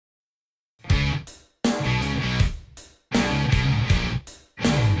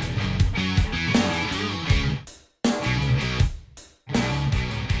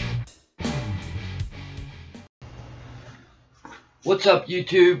What's up,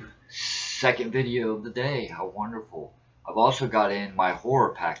 YouTube? Second video of the day. How wonderful. I've also got in my horror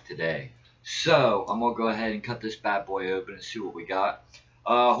pack today. So, I'm going to go ahead and cut this bad boy open and see what we got.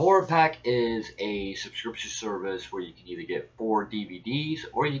 Horror pack is a subscription service where you can either get 4 DVDs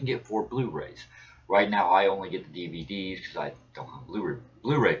or you can get 4 Blu-rays. Right now, I only get the DVDs because I don't have a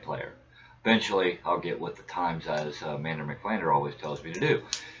Blu-ray player. Eventually, I'll get with the times, as Amanda McFlander always tells me to do.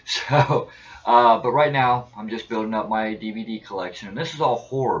 So, but right now, I'm just building up my DVD collection, and this is all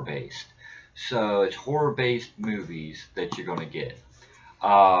horror-based. So, it's horror-based movies that you're going to get.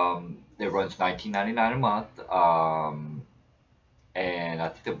 It runs $19.99 a month, and I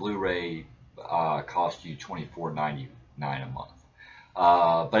think the Blu-ray costs you $24.99 a month.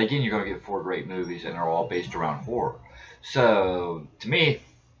 But again, you're going to get 4 great movies, and they're all based around horror. So, to me,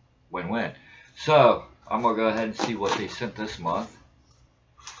 win-win. So, I'm going to go ahead and see what they sent this month.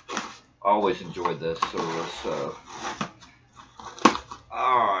 I always enjoyed this service, so.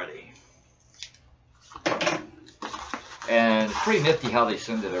 Alrighty. And it's pretty nifty how they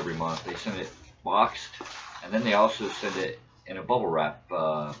send it every month. They send it boxed, and then they also send it in a bubble wrap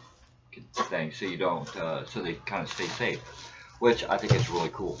thing, so you don't, so they kind of stay safe, which I think is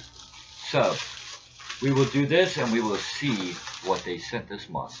really cool. So, we will do this, and we will see what they sent this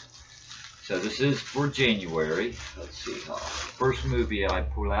month. So this is for January. Let's see. First movie I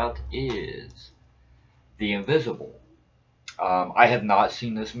pull out is The Invisible. I have not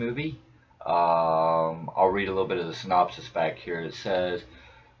seen this movie. I'll read a little bit of the synopsis back here. It says,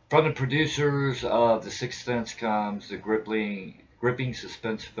 from the producers of The Sixth Sense comes the gripping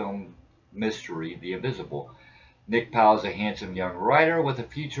suspense film mystery, The Invisible. Nick Powell is a handsome young writer with a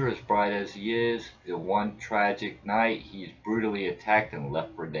future as bright as he is. The one tragic night, he's brutally attacked and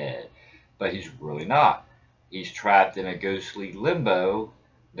left for dead. But he's really not. He's trapped in a ghostly limbo.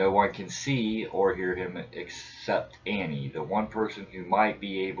 No one can see or hear him except Annie, the one person who might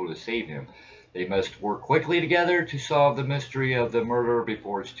be able to save him. They must work quickly together to solve the mystery of the murder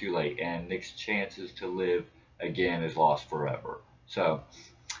before it's too late, and Nick's chances to live again is lost forever. So,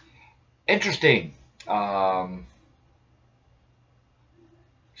 interesting. Sounds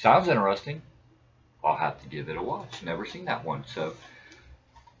interesting. I'll have to give it a watch. Never seen that one. So,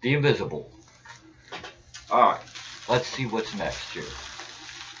 The Invisible. Alright, let's see what's next here.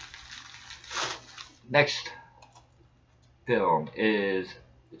 Next film is,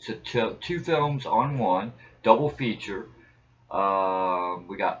 it's a two films on one, double feature.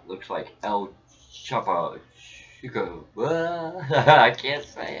 We got, looks like El Chapo, I can't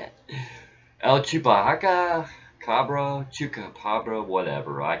say it. El Chupacabra, Chupacabra,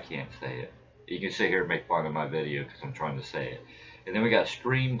 whatever, I can't say it. You can sit here and make fun of my video because I'm trying to say it. And then we got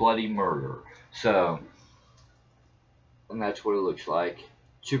Scream Bloody Murder. So, and that's what it looks like.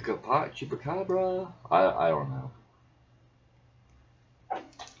 Chupacabra? I don't know.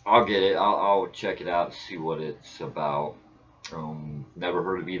 I'll get it. I'll check it out and see what it's about. Never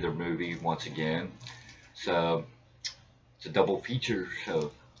heard of either movie once again. So, it's a double feature.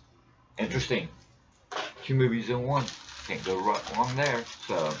 So, interesting. 2 movies in one. Can't go wrong there.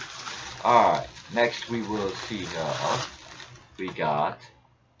 So, alright. Next we will see we got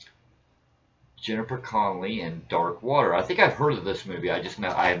Jennifer Connelly in Dark Water. I think I've heard of this movie. I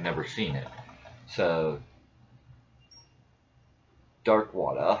have never seen it. So, Dark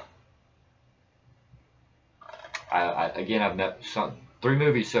Water. Again, I've 3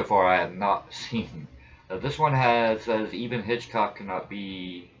 movies so far I have not seen. This one says even Hitchcock cannot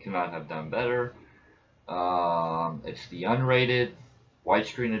have done better. It's the unrated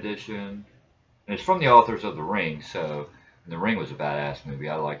widescreen edition, and it's from the authors of The Ring. So, The Ring was a badass movie.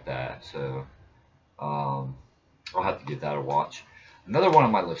 I like that. So, I'll have to give that a watch. Another one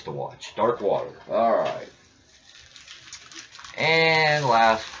on my list to watch, Dark Water. Alright. And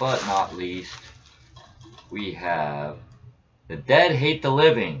last but not least, we have The Dead Hate the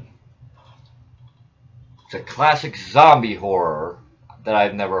Living. It's a classic zombie horror that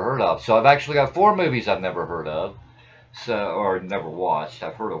I've never heard of. So I've actually got 4 movies I've never heard of. So, or never watched.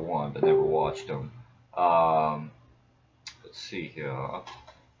 I've heard of one, but never watched them. Let's see here.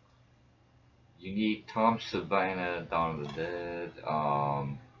 Unique, Tom Savannah, Dawn of the Dead.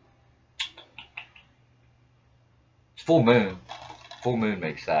 It's Full Moon. Full Moon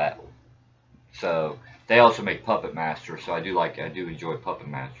makes that. So they also make Puppet Master. So I do enjoy Puppet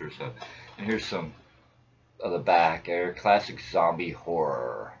Master. So, and here's some of the back there. Classic zombie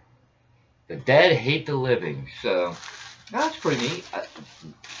horror. The Dead Hate the Living. So that's pretty neat.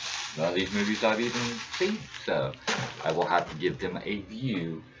 None of these movies I've even seen. So I will have to give them a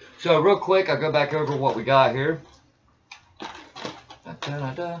view. So real quick, I'll go back over what we got here.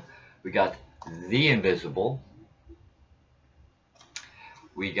 We got The Invisible.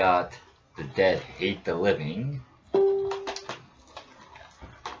 we got The Dead Hate the Living,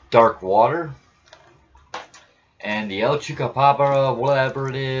 Dark Water, and the El Chupacabra, whatever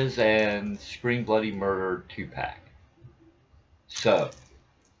it is, and Scream Bloody Murder 2-pack. So,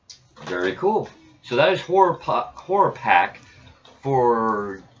 very cool. So that is horror pack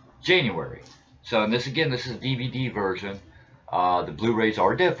for January. So, and this again, this is a DVD version. The Blu-rays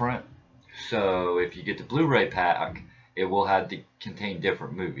are different. So if you get the Blu-ray pack, it will have to contain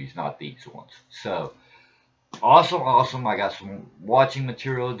different movies, not these ones. So awesome, awesome. I got some watching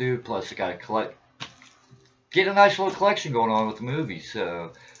material to do. Plus, I got to get a nice little collection going on with the movies.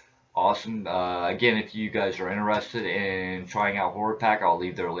 So awesome. Again, if you guys are interested in trying out Horror Pack, I'll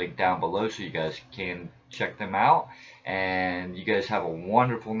leave their link down below so you guys can check them out. And you guys have a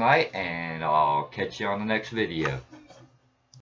wonderful night, and I'll catch you on the next video.